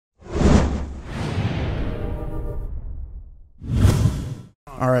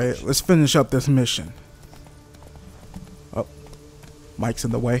Alright, let's finish up this mission. Oh, Mike's in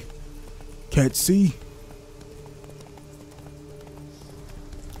the way. Can't see.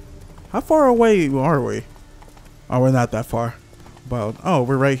 How far away are we? Oh, we're not that far. Well, oh,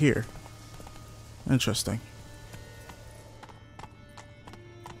 we're right here. Interesting.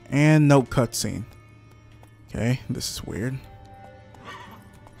 And no cutscene. Okay, this is weird.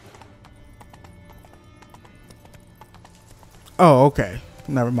 Oh, okay.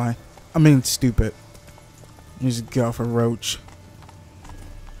 Never mind. I mean, stupid. You just get off a roach.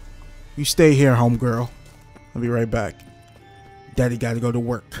 You stay here, homegirl. I'll be right back. Daddy gotta go to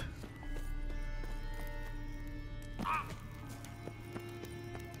work.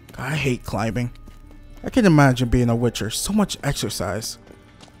 I hate climbing. I can imagine being a witcher. So much exercise.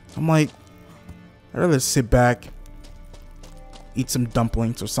 I'm like, I'd rather sit back, eat some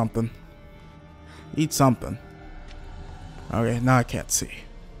dumplings or something. Eat something. Okay, now I can't see.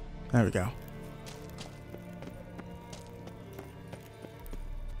 There we go.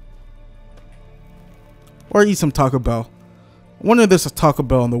 Or eat some Taco Bell. I wonder if there's a Taco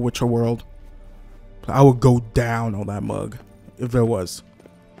Bell in the Witcher world. I would go down on that mug if there was.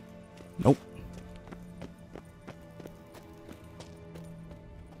 Nope.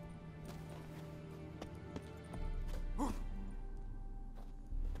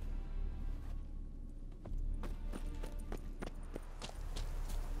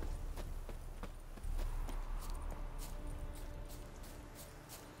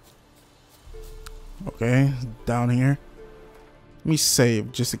 Okay, down here. Let me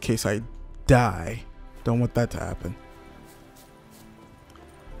save just in case I die. Don't want that to happen.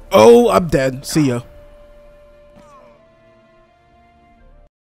 Oh, I'm dead. See ya.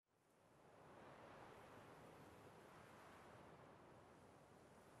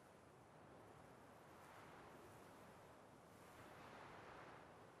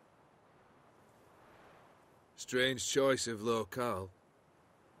 Strange choice of locale.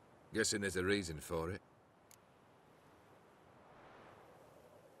 Guessing there's a reason for it.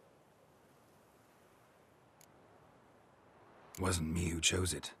 Wasn't me who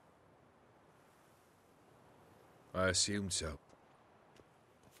chose it. I assumed so.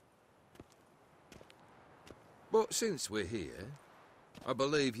 But since we're here, I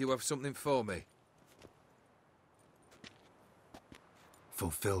believe you have something for me.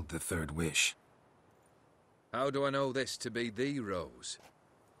 Fulfilled the third wish. How do I know this to be the rose?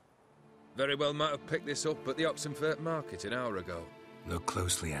 Very well might have picked this up at the Oxenfurt market an hour ago. Look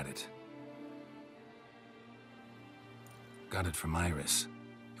closely at it. Got it from Iris.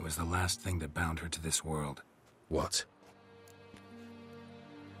 It was the last thing that bound her to this world. What?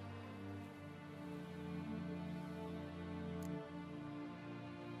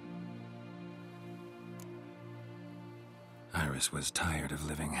 Iris was tired of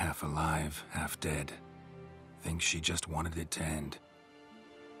living half alive, half dead. Thinks she just wanted it to end.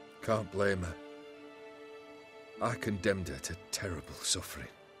 Can't blame her. I condemned her to terrible suffering.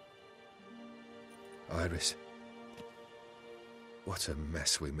 Iris. What a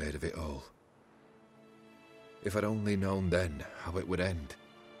mess we made of it all. If I'd only known then how it would end.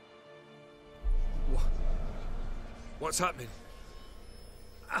 What's happening?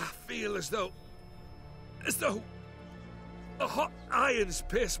 I feel as though the hot irons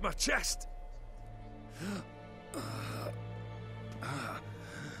pierce my chest.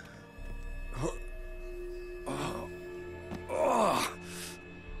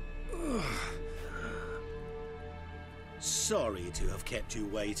 Sorry to have kept you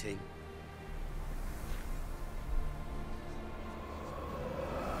waiting.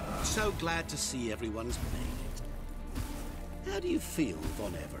 So glad to see everyone's made it. How do you feel,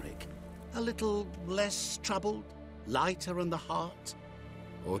 Von Everich? A little less troubled? Lighter in the heart?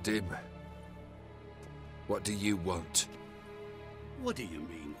 Odim, what do you want? What do you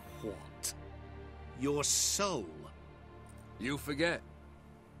mean, what? Your soul. You forget.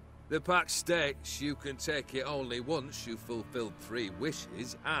 The pact states you can take it only once you've fulfilled 3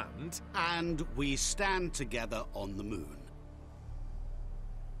 wishes, and... And we stand together on the moon.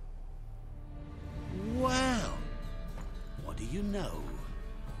 Well, what do you know?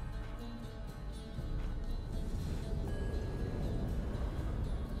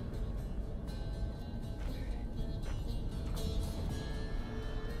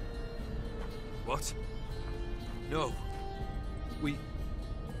 What? No.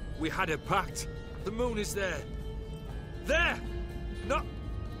 We had a pact. The moon is there. There! Not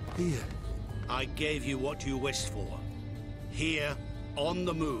here. I gave you what you wished for. Here, on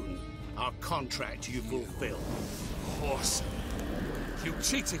the moon, our contract you fulfilled. Horse. You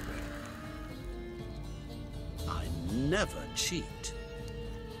cheated me. I never cheat.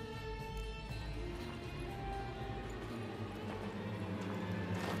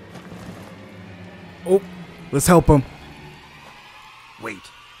 Oh, let's help him. Wait.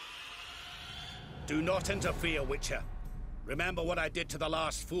 Do not interfere, Witcher. Remember what I did to the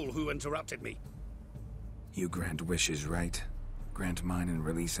last fool who interrupted me. You grant wishes, right? Grant mine and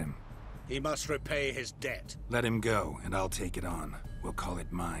release him. He must repay his debt. Let him go, and I'll take it on. We'll call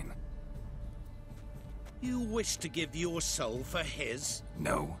it mine. You wish to give your soul for his?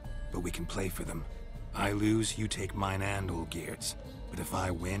 No, but we can play for them. I lose, you take mine and Olgierd's. But if I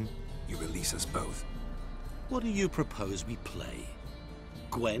win, you release us both. What do you propose we play?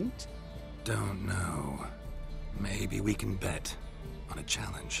 Gwent? Don't know. Maybe we can bet on a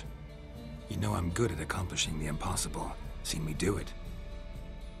challenge. You know I'm good at accomplishing the impossible. Seen me do it.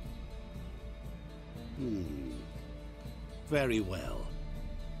 Very well.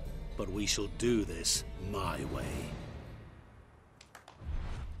 But we shall do this my way.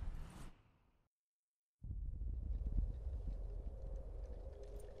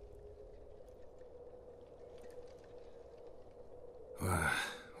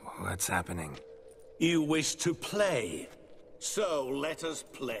 What's happening? You wish to play, so let us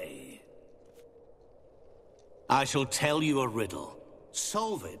play. I shall tell you a riddle.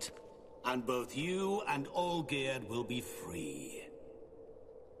 Solve it, and both you and Olgierd will be free.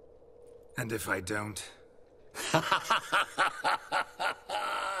 And if I don't?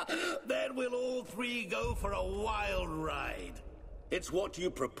 Then we'll all three go for a wild ride. It's what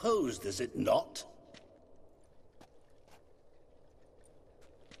you proposed, is it not?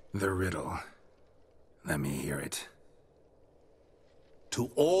 The riddle. Let me hear it. To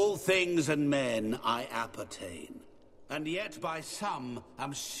all things and men I appertain, and yet by some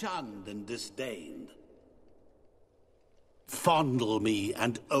am shunned and disdained. Fondle me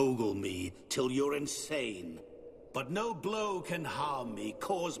and ogle me till you're insane, but no blow can harm me,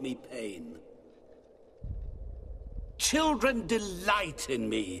 cause me pain. Children delight in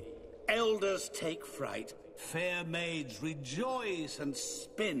me, elders take fright, fair maids rejoice and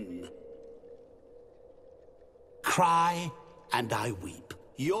spin. Cry and I weep,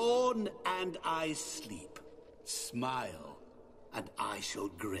 yawn and I sleep, smile and I shall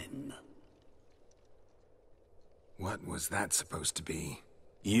grin. What was that supposed to be?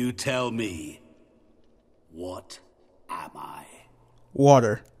 You tell me, what am I?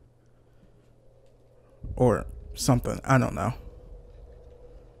 Water. Or something. I don't know.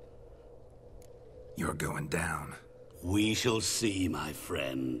 You're going down. We shall see, my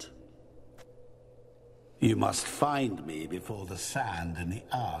friend. You must find me before the sand in the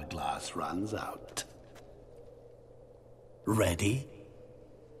hourglass runs out. Ready?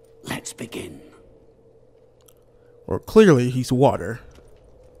 Let's begin. Or clearly he's water.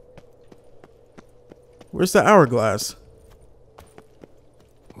 Where's the hourglass?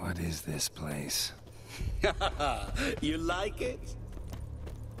 What is this place? You like it?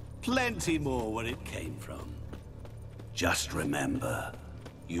 Plenty more where it came from. Just remember,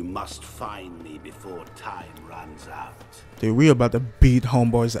 you must find me before time runs out. Dude, we about to beat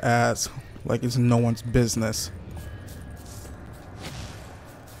homeboy's ass like it's no one's business.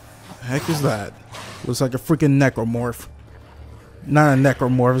 The heck is that? Looks like a freaking necromorph. Not a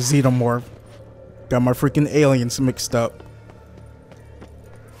necromorph, xenomorph. Got my freaking aliens mixed up.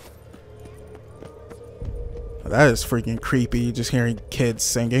 That is freaking creepy, just hearing kids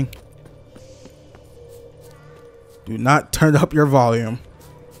singing. Do not turn up your volume.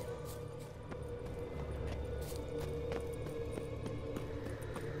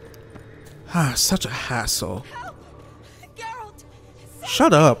 Ah, such a hassle. Help! Geralt!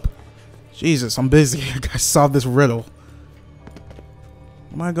 Shut up. Jesus, I'm busy. I gotta solve this riddle.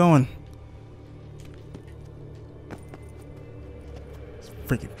 Where am I going? It's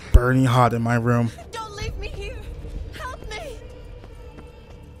freaking burning hot in my room. Don't leave me here! Help me!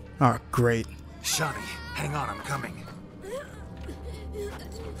 Oh, great. Shani, hang on, I'm coming.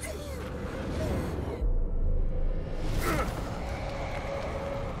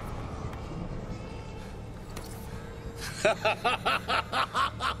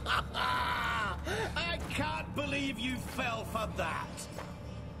 I can't believe you fell for that.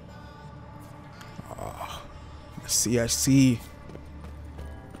 I see.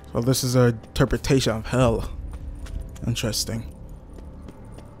 So this is an interpretation of hell. Interesting.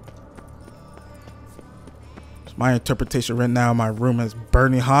 So my interpretation right now, my room is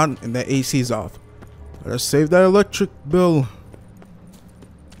burning hot and the AC's off. Gotta save that electric bill.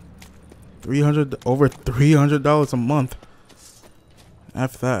 Over $300 a month.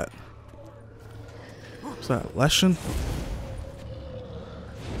 After that. What's that, Leshen?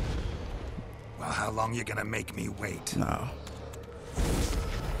 Well, how long you gonna make me wait? No.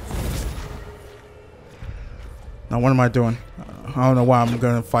 Now what am I doing? I don't know why I'm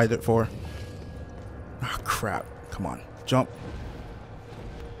gonna fight it for. crap. Come on. Jump.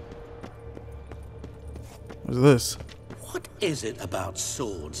 What's this? What is it about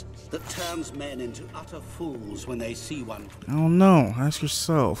swords that turns men into utter fools when they see one? I don't know. Ask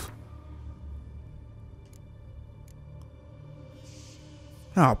yourself.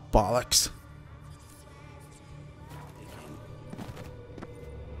 Oh, bollocks.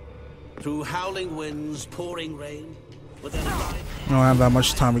 Through howling winds, pouring rain, with their life. I don't have that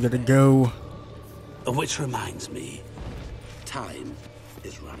much time. We gotta go. Which reminds me, time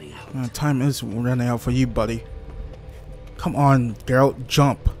is running out. Time is running out for you, buddy. Come on, Geralt,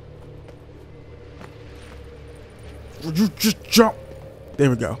 jump. Would you just jump?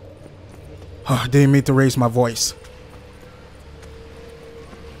 There we go. Oh, I didn't mean to raise my voice.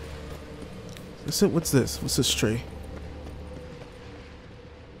 What's this? What's this tree?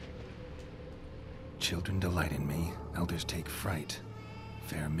 Children delight in me, elders take fright.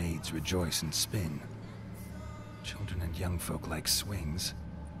 Fair maids rejoice and spin. Children and young folk like swings.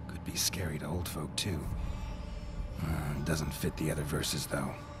 Could be scary to old folk too. Doesn't fit the other verses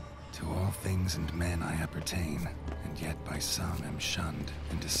though. To all things and men I appertain, and yet by some am shunned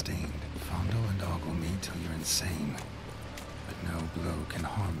and disdained. Fondle and ogle me till you're insane, but no blow can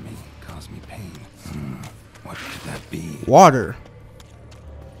harm me, cause me pain. What could that be? Water.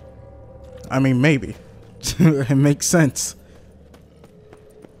 I mean, maybe. It makes sense.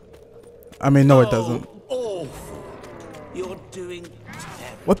 I mean, no, it doesn't. Awful. You're doing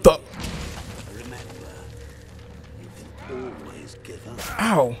terrible. What the? Remember, you can always give up.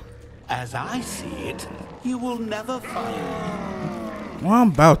 Ow. As I see it, you will never find. Well, I'm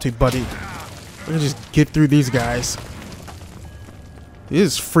about to, buddy. I can just get through these guys. This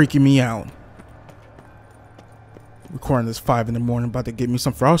is freaking me out. Recording this 5 in the morning, about to get me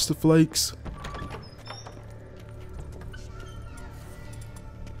some Frosted Flakes.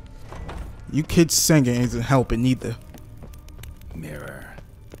 You kids singing isn't helping either. Mirror.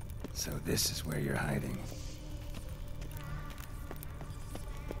 So this is where you're hiding.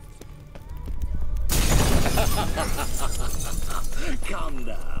 Come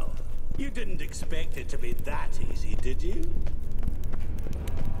now. You didn't expect it to be that easy, did you?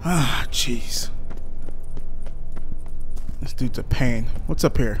 Ah, jeez. This dude's a pain. What's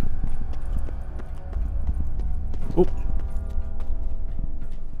up here? Oh.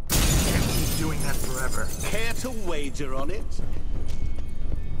 Can't keep doing that forever. Care to wager on it?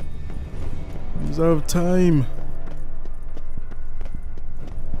 He's out of time.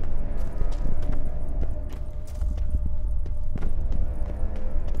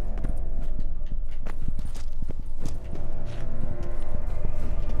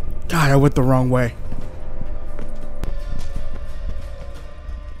 God, I went the wrong way.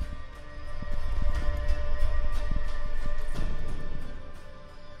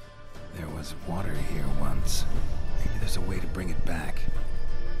 There was water here once. Maybe there's a way to bring it back.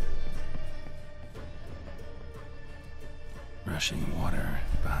 Rushing water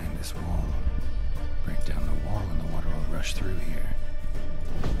behind this wall. Break down the wall and the water will rush through here.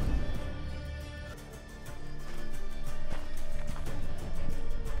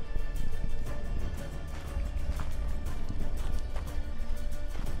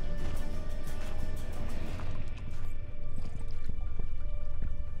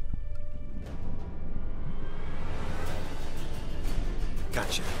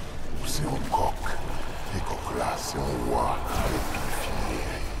 Gotcha.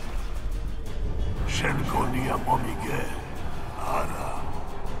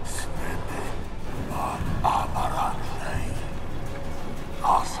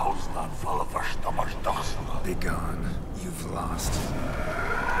 Be gone. You've lost.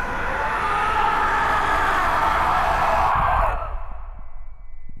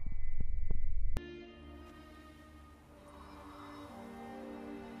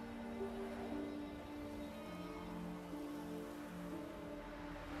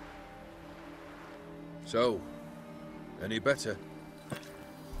 So, any better?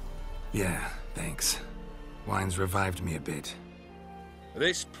 Yeah, thanks. Wine's revived me a bit.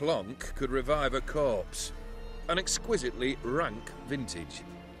 This plonk could revive a corpse. An exquisitely rank vintage.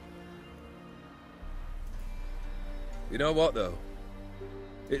 You know what, though?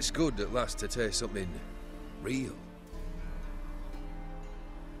 It's good at last to taste something real.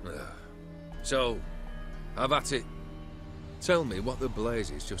 So, have at it. Tell me what the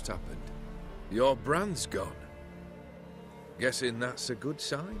blazes just happened. Your brand's gone. Guessing that's a good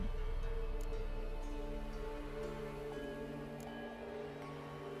sign?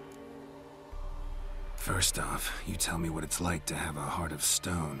 First off, you tell me what it's like to have a heart of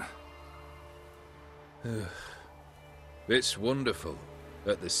stone. It's wonderful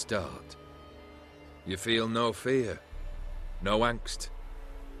at the start. You feel no fear, no angst,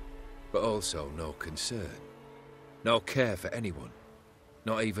 but also no concern, no care for anyone,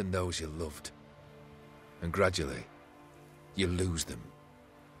 not even those you loved. And gradually, you lose them.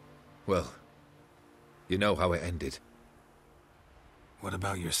 Well, you know how it ended. What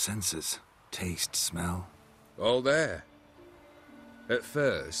about your senses? Taste, smell? All there. At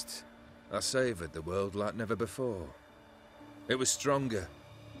first, I savoured the world like never before. It was stronger,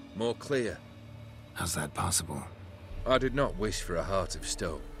 more clear. How's that possible? I did not wish for a heart of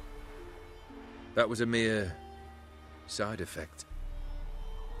stone. That was a mere side effect.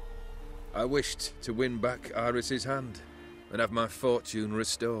 I wished to win back Iris's hand and have my fortune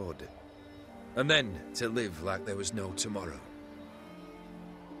restored. And then to live like there was no tomorrow.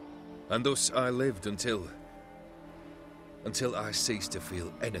 And thus I lived until I ceased to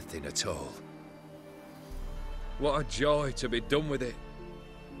feel anything at all. What a joy to be done with it.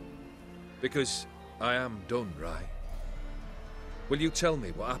 Because I am done, right? Will you tell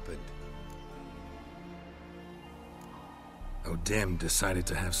me what happened? O'Dim decided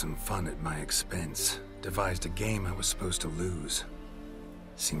to have some fun at my expense. Devised a game I was supposed to lose.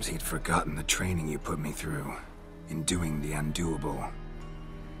 Seems he'd forgotten the training you put me through in doing the undoable.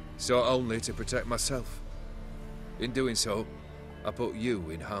 Sought only to protect myself. In doing so, I put you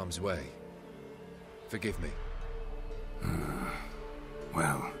in harm's way. Forgive me.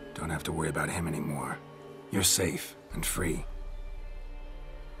 Well, don't have to worry about him anymore. You're safe and free.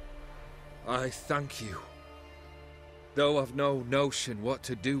 I thank you. Though I've no notion what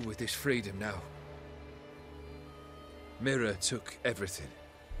to do with this freedom now. Mira took everything.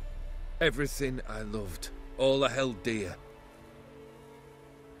 Everything I loved. All I held dear.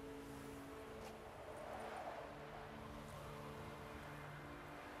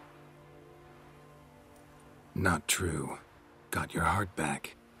 Not true. Got your heart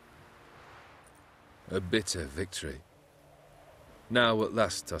back. A bitter victory. Now at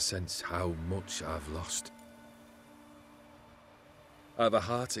last I sense how much I've lost. I've a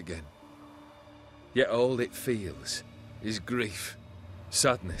heart again. Yet all it feels is grief,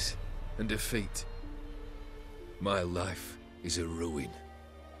 sadness, and defeat. My life is a ruin.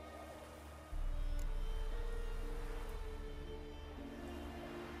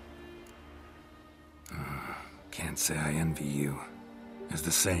 Can't say I envy you. As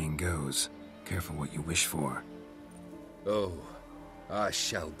the saying goes, careful what you wish for. Oh, I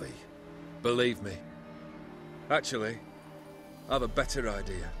shall be. Believe me. Actually, I've a better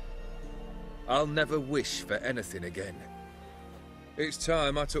idea. I'll never wish for anything again. It's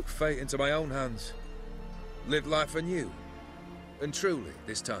time I took fate into my own hands. Lived life anew. And truly,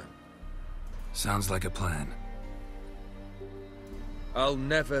 this time. Sounds like a plan. I'll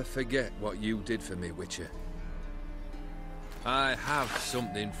never forget what you did for me, Witcher. I have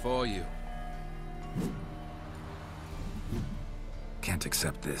something for you. Can't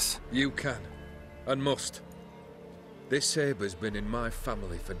accept this. You can, and must. This sabre's been in my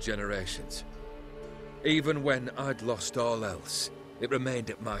family for generations. Even when I'd lost all else, it remained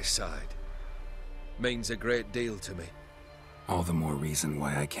at my side. Means a great deal to me. All the more reason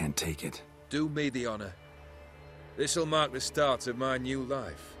why I can't take it. Do me the honor. This'll mark the start of my new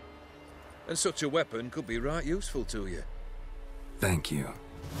life. And such a weapon could be right useful to you. Thank you.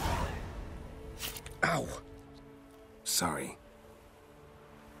 Ow! Sorry.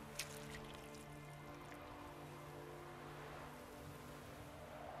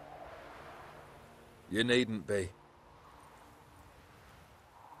 You needn't be.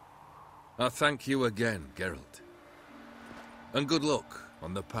 I thank you again, Geralt. And good luck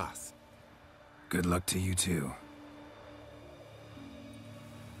on the path. Good luck to you too.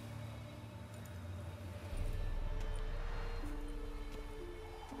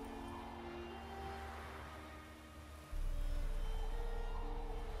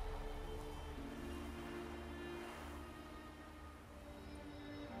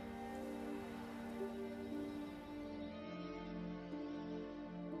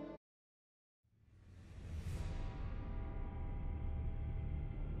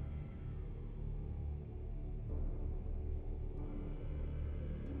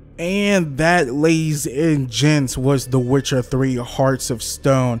 And that, ladies and gents, was The Witcher 3 Hearts of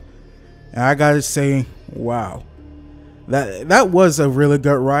Stone. And I gotta say, wow. That was a really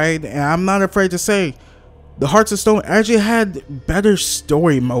good ride, and I'm not afraid to say the Hearts of Stone actually had better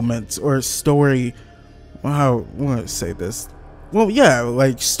story moments, or story, well, how I want to say this, well, yeah,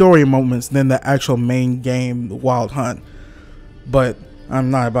 like story moments than the actual main game, The Wild Hunt. But I'm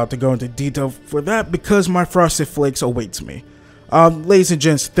not about to go into detail for that because my Frosted Flakes awaits me. Ladies and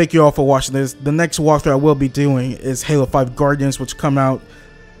gents, thank you all for watching this. The next walkthrough I will be doing is Halo 5 Guardians, which come out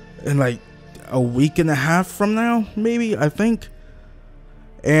in like a week and a half from now, maybe, I think.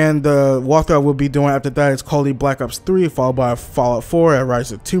 And the walkthrough I will be doing after that is Call of Duty Black Ops 3, followed by Fallout 4 and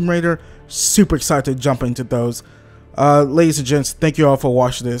Rise of the Tomb Raider. Super excited to jump into those. Ladies and gents, thank you all for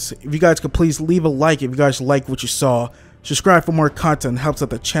watching this. If you guys could please leave a like if you guys like what you saw. Subscribe for more content, helps out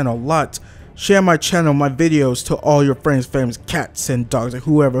the channel a lot. Share my channel, my videos to all your friends, families, cats, and dogs, and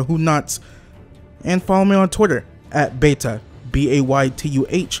whoever, who nots. And follow me on Twitter at Baytuh,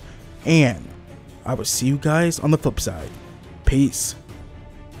 B-A-Y-T-U-H. And I will see you guys on the flip side. Peace.